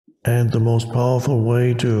And the most powerful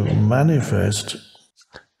way to manifest,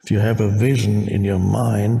 if you have a vision in your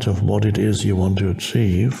mind of what it is you want to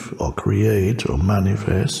achieve or create or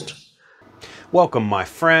manifest. Welcome, my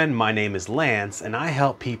friend. My name is Lance, and I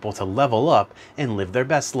help people to level up and live their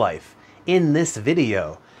best life. In this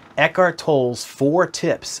video, Eckhart Tolle's 4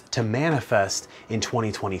 tips to manifest in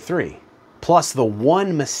 2023, plus the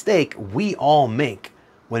one mistake we all make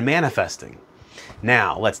when manifesting.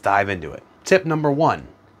 Now, let's dive into it. Tip number 1.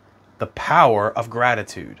 The power of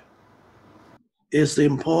gratitude. Is the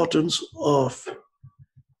importance of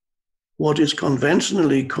what is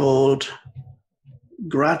conventionally called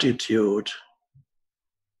gratitude,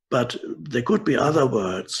 but there could be other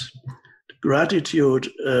words. Gratitude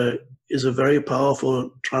is a very powerful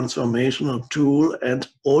transformational tool and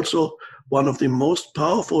also one of the most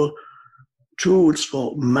powerful tools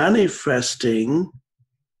for manifesting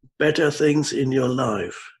better things in your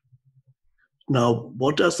life. Now,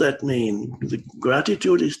 what does that mean? The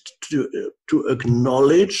gratitude is to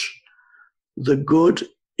acknowledge the good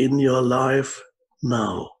in your life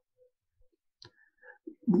now.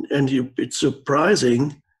 And it's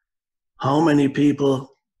surprising how many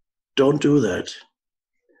people don't do that,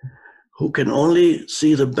 who can only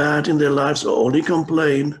see the bad in their lives or only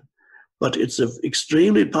complain. But it's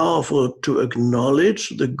extremely powerful to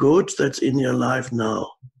acknowledge the good that's in your life now.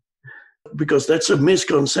 Because that's a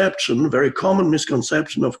misconception, very common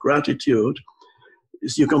misconception of gratitude,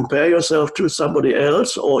 is you compare yourself to somebody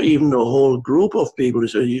else or even a whole group of people.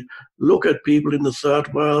 So you look at people in the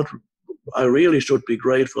third world, I really should be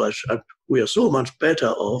grateful. We are so much better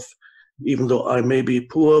off, even though I may be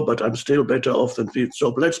poor, but I'm still better off than people.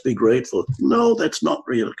 So let's be grateful. No, that's not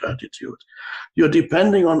real gratitude. You're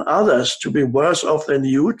depending on others to be worse off than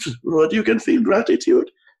you, but you can feel gratitude.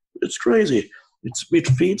 It's crazy. It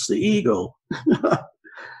feeds the ego.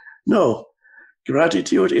 No,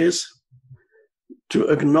 gratitude is to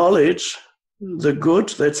acknowledge the good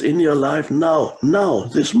that's in your life now,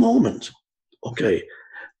 this moment. Okay,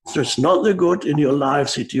 so it's not the good in your life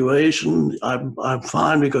situation. I'm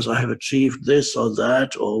fine because I have achieved this or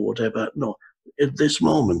that or whatever. No, at this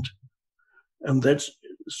moment. And that's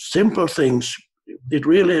simple things. It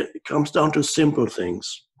really comes down to simple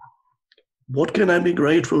things. What can I be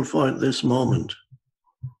grateful for at this moment?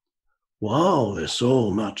 Wow, there's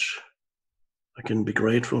so much I can be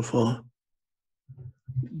grateful for.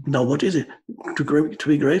 Now, what is it? To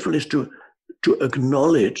be grateful is to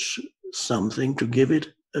acknowledge something, to give it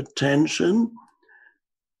attention,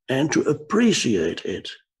 and to appreciate it.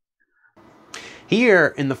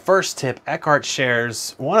 Here in the first tip, Eckhart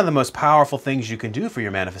shares one of the most powerful things you can do for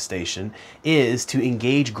your manifestation is to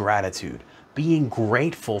engage gratitude. Being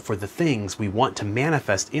grateful for the things we want to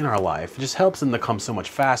manifest in our life just helps them to come so much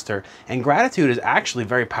faster. And gratitude is actually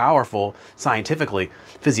very powerful scientifically,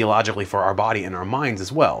 physiologically for our body and our minds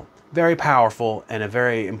as well. Very powerful and a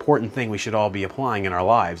very important thing we should all be applying in our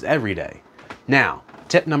lives every day. Now,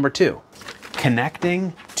 tip number 2,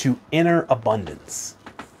 connecting to inner abundance.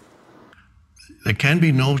 There can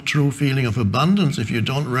be no true feeling of abundance if you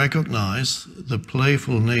don't recognize the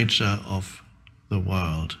playful nature of the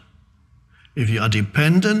world. If you are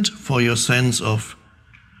dependent for your sense of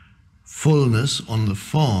fullness on the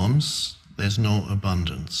forms, there's no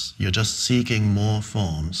abundance. You're just seeking more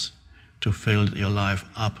forms to fill your life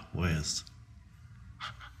up with.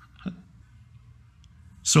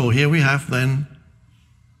 So here we have then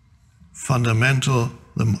at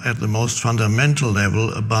the most fundamental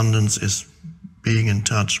level, abundance is being in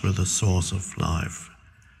touch with the source of life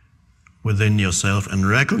within yourself and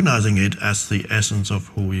recognizing it as the essence of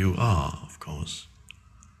who you are, of course.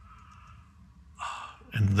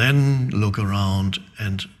 And then look around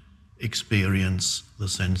and experience the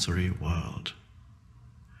sensory world.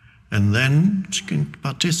 And then you can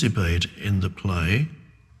participate in the play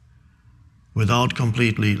without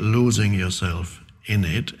completely losing yourself in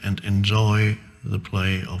it and enjoy the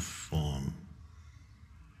play of form.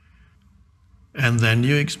 And then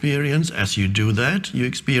you experience, as you do that, you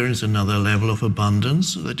experience another level of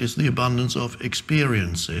abundance, that is the abundance of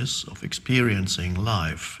experiences, of experiencing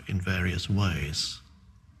life in various ways.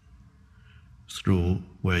 Through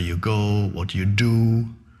where you go, what you do,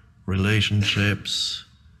 relationships,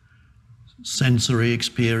 sensory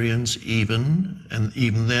experience even, and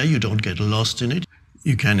even there you don't get lost in it.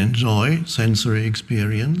 You can enjoy sensory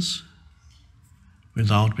experience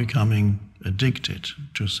without becoming addicted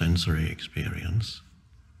to sensory experience.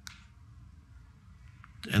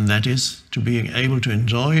 And that is to being able to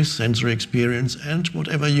enjoy sensory experience, and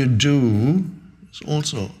whatever you do is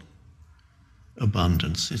also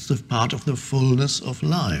abundance. It's the part of the fullness of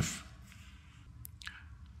life.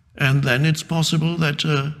 And then it's possible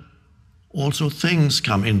that also things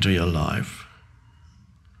come into your life.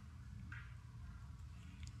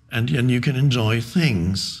 And then you can enjoy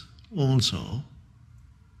things also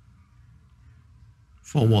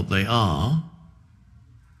for what they are,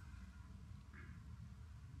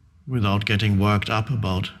 without getting worked up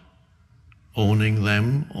about owning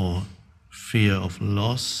them or fear of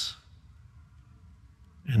loss.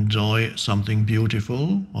 Enjoy something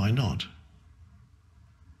beautiful, why not?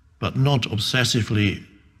 But not obsessively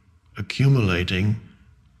accumulating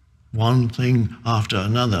one thing after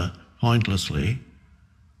another pointlessly,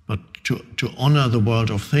 but to honor the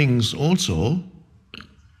world of things also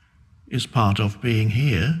is part of being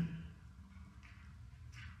here.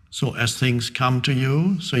 So as things come to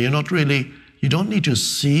you, so you don't need to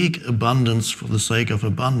seek abundance for the sake of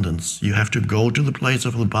abundance. You have to go to the place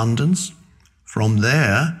of abundance. From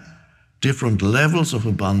there, different levels of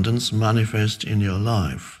abundance manifest in your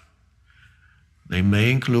life. They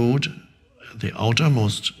may include the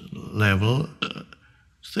outermost level,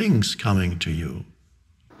 things coming to you.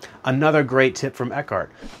 Another great tip from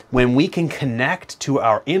Eckhart: when we can connect to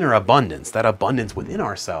our inner abundance, that abundance within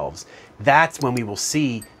ourselves, that's when we will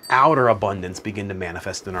see outer abundance begin to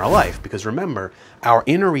manifest in our life. Because remember, our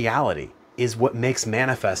inner reality is what makes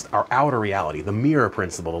manifest our outer reality, the mirror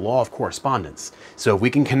principle, the law of correspondence. So if we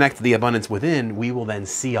can connect to the abundance within, we will then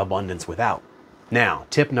see abundance without. Now,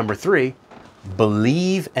 tip number 3,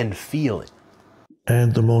 believe and feel it.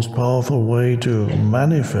 And the most powerful way to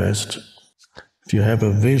manifest, if you have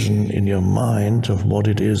a vision in your mind of what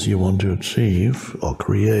it is you want to achieve or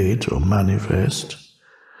create or manifest,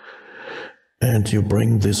 and you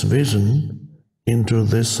bring this vision into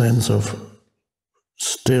this sense of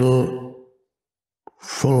still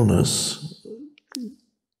fullness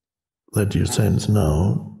that you sense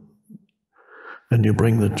now, and you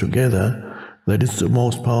bring that together, that is the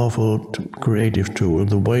most powerful creative tool.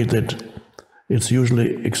 The way that it's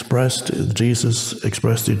usually expressed, Jesus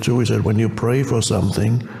expressed it too. He said, when you pray for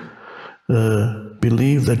something,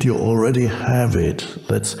 believe that you already have it.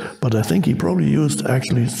 But I think he probably used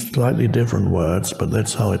actually slightly different words, but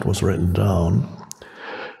that's how it was written down.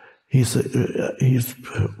 He's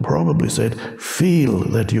probably said, feel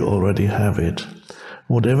that you already have it.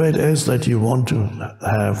 Whatever it is that you want to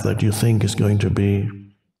have, that you think is going to be,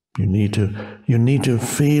 you need to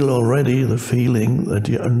feel already the feeling that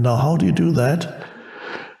you. Now, how do you do that?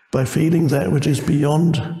 By feeling that which is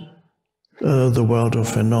beyond the world of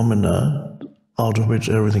phenomena, out of which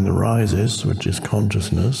everything arises, which is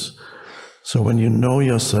consciousness. So when you know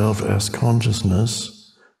yourself as consciousness,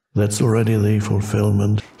 that's already the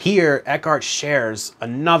fulfillment. Here, Eckhart shares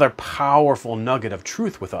another powerful nugget of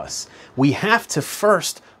truth with us. We have to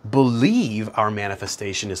first believe our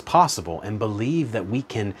manifestation is possible and believe that we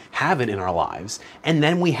can have it in our lives. And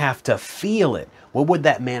then we have to feel it. What would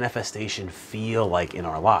that manifestation feel like in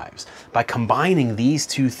our lives? By combining these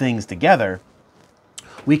two things together,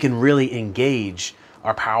 we can really engage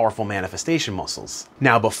our powerful manifestation muscles.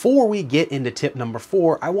 Now, before we get into tip number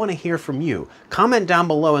 4, I want to hear from you. Comment down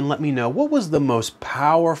below and let me know, what was the most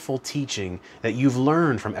powerful teaching that you've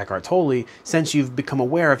learned from Eckhart Tolle since you've become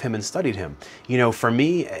aware of him and studied him? You know, for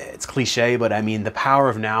me, it's cliche, but I mean, The Power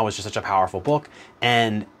of Now is just such a powerful book,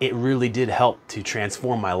 and it really did help to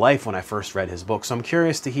transform my life when I first read his book. So I'm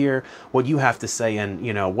curious to hear what you have to say and,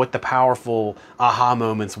 you know, what the powerful aha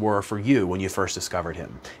moments were for you when you first discovered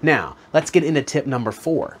him. Now, let's get into tip number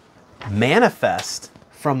 4. Manifest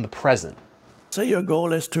from the present. Say your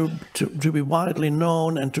goal is to be widely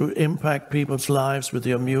known and to impact people's lives with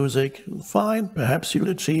your music. Fine, perhaps you'll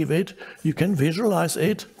achieve it. You can visualize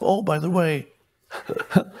it. Oh, by the way,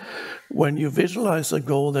 when you visualize a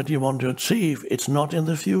goal that you want to achieve, it's not in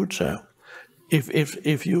the future.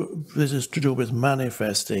 If you, this is to do with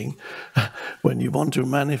manifesting. When you want to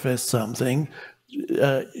manifest something,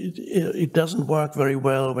 it doesn't work very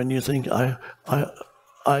well when you think,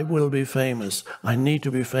 I will be famous, I need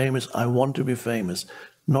to be famous, I want to be famous.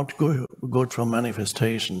 Not good for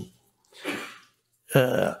manifestation.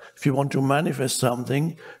 If you want to manifest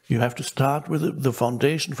something, you have to start with the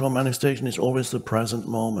foundation for manifestation is always the present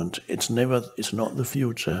moment. It's not the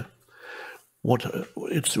future.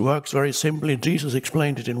 It works very simply. Jesus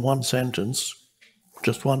explained it in one sentence,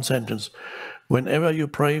 just one sentence. Whenever you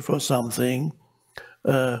pray for something,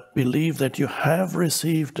 believe that you have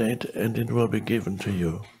received it and it will be given to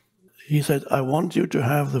you. He said, I want you to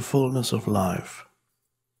have the fullness of life.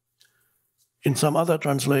 In some other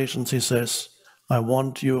translations, he says, I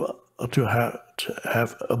want you to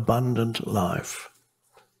have abundant life.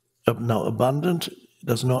 Now, abundant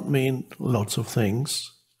does not mean lots of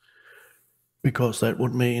things, because that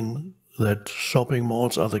would mean that shopping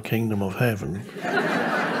malls are the kingdom of heaven.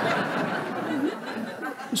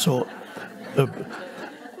 So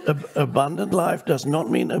abundant life does not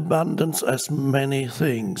mean abundance as many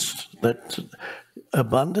things. That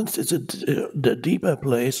abundance is the deeper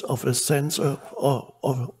place of a sense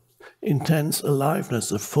of intense aliveness,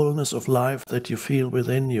 the fullness of life that you feel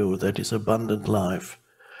within you, that is abundant life.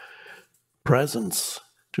 Presence,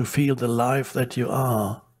 to feel the life that you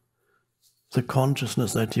are, the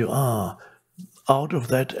consciousness that you are. Out of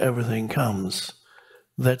that everything comes.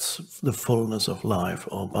 That's the fullness of life,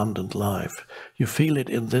 or abundant life. You feel it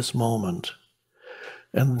in this moment.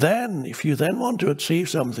 And then, if you then want to achieve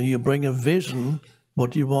something, you bring a vision,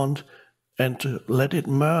 what you want, and to let it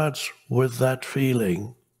merge with that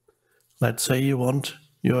feeling. Let's say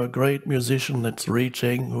you're a great musician who's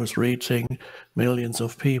reaching millions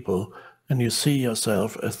of people, and you see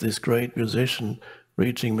yourself as this great musician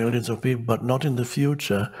reaching millions of people, but not in the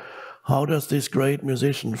future. How does this great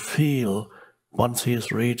musician feel once he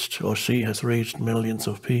has reached, or she has reached, millions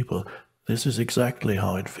of people? This is exactly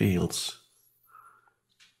how it feels.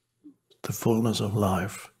 The fullness of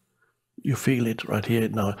life. You feel it right here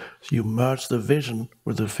now. You merge the vision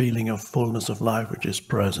with the feeling of fullness of life, which is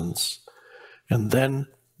presence. And then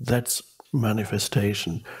that's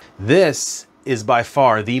manifestation. This is by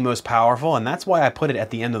far the most powerful, and that's why I put it at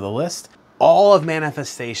the end of the list. All of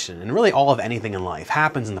manifestation, and really all of anything in life,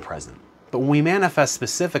 happens in the present. But when we manifest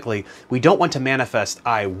specifically, we don't want to manifest,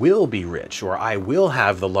 I will be rich, or I will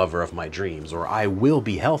have the lover of my dreams, or I will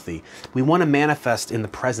be healthy. We want to manifest in the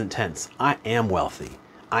present tense. I am wealthy.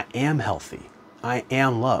 I am healthy. I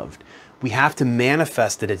am loved. We have to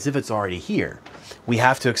manifest it as if it's already here. We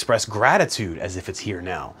have to express gratitude as if it's here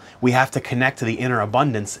now. We have to connect to the inner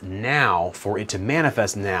abundance now for it to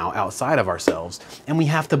manifest now outside of ourselves. And we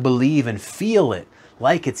have to believe and feel it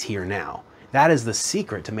like it's here now. That is the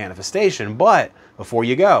secret to manifestation. But before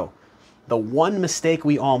you go, the one mistake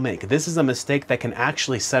we all make, this is a mistake that can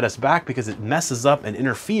actually set us back because it messes up and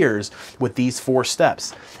interferes with these 4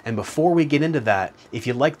 steps. And before we get into that, if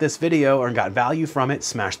you liked this video or got value from it,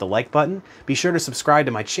 smash the like button. Be sure to subscribe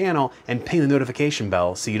to my channel and ping the notification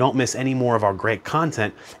bell so you don't miss any more of our great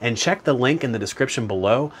content. And check the link in the description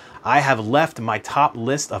below. I have left my top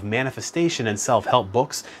list of manifestation and self-help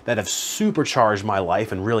books that have supercharged my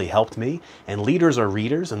life and really helped me. And leaders are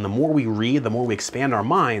readers, and the more we read, the more we expand our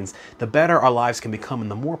minds, the better our lives can become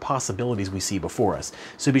and the more possibilities we see before us.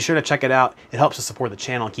 So be sure to check it out. It helps to support the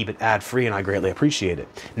channel and keep it ad-free, and I greatly appreciate it.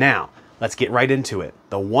 Now, let's get right into it.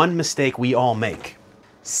 The one mistake we all make: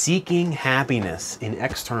 seeking happiness in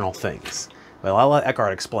external things. Well, I'll let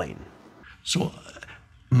Eckhart explain. So,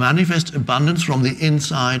 manifest abundance from the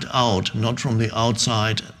inside out, not from the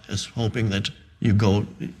outside, as hoping that you go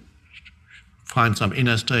find some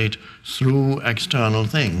inner state through external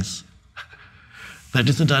things. That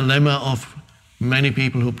is the dilemma of many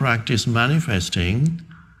people who practice manifesting,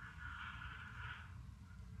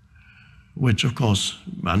 which of course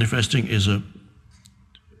manifesting is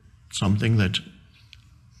something that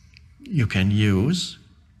you can use,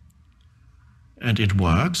 and it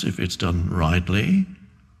works if it's done rightly.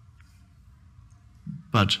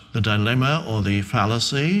 But the dilemma or the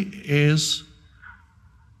fallacy is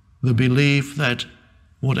the belief that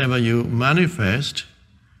whatever you manifest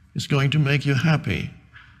is going to make you happy.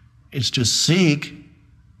 It's to seek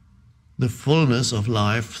the fullness of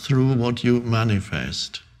life through what you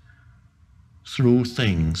manifest, through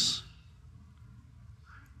things.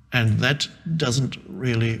 And that doesn't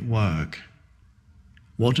really work.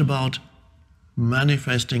 What about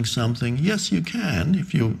manifesting something? Yes, you can.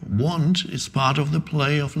 If you want, it's part of the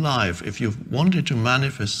play of life. If you've wanted to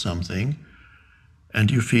manifest something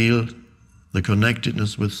and you feel the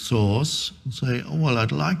connectedness with Source, and say, oh, well,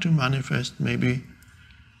 I'd like to manifest maybe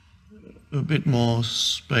a bit more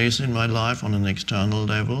space in my life on an external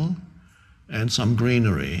level and some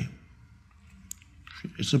greenery.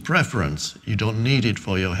 It's a preference. You don't need it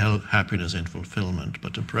for your health, happiness and fulfillment,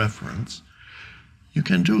 but a preference. You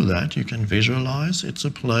can do that. You can visualize. It's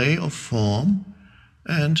a play of form.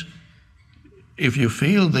 And if you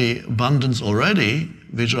feel the abundance already,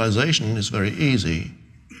 visualization is very easy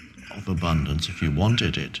of abundance if you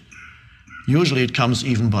wanted it. Usually it comes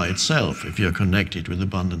even by itself. If you're connected with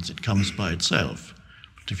abundance, it comes by itself.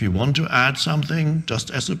 But if you want to add something just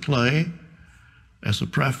as a play, as a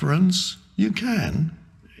preference, you can.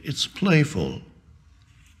 It's playful.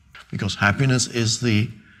 Because happiness is the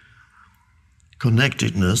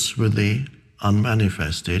connectedness with the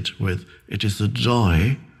unmanifested, it is the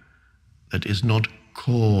joy that is not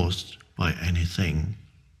caused by anything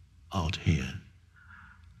out here.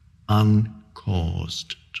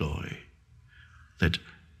 Uncaused joy. That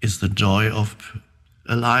is the joy of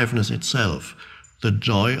aliveness itself, the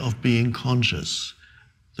joy of being conscious,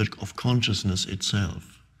 of consciousness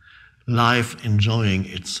itself, life enjoying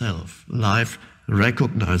itself, life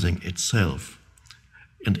recognizing itself.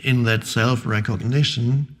 And in that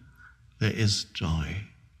self-recognition, there is joy.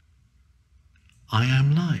 I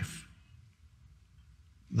am life.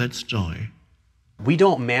 That's joy. We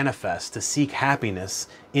don't manifest to seek happiness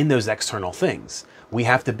in those external things. We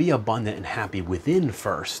have to be abundant and happy within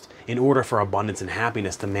first in order for abundance and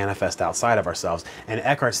happiness to manifest outside of ourselves. And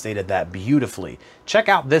Eckhart stated that beautifully. Check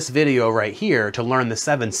out this video right here to learn the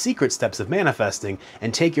 7 secret steps of manifesting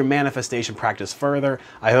and take your manifestation practice further.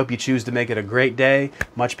 I hope you choose to make it a great day.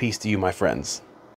 Much peace to you, my friends.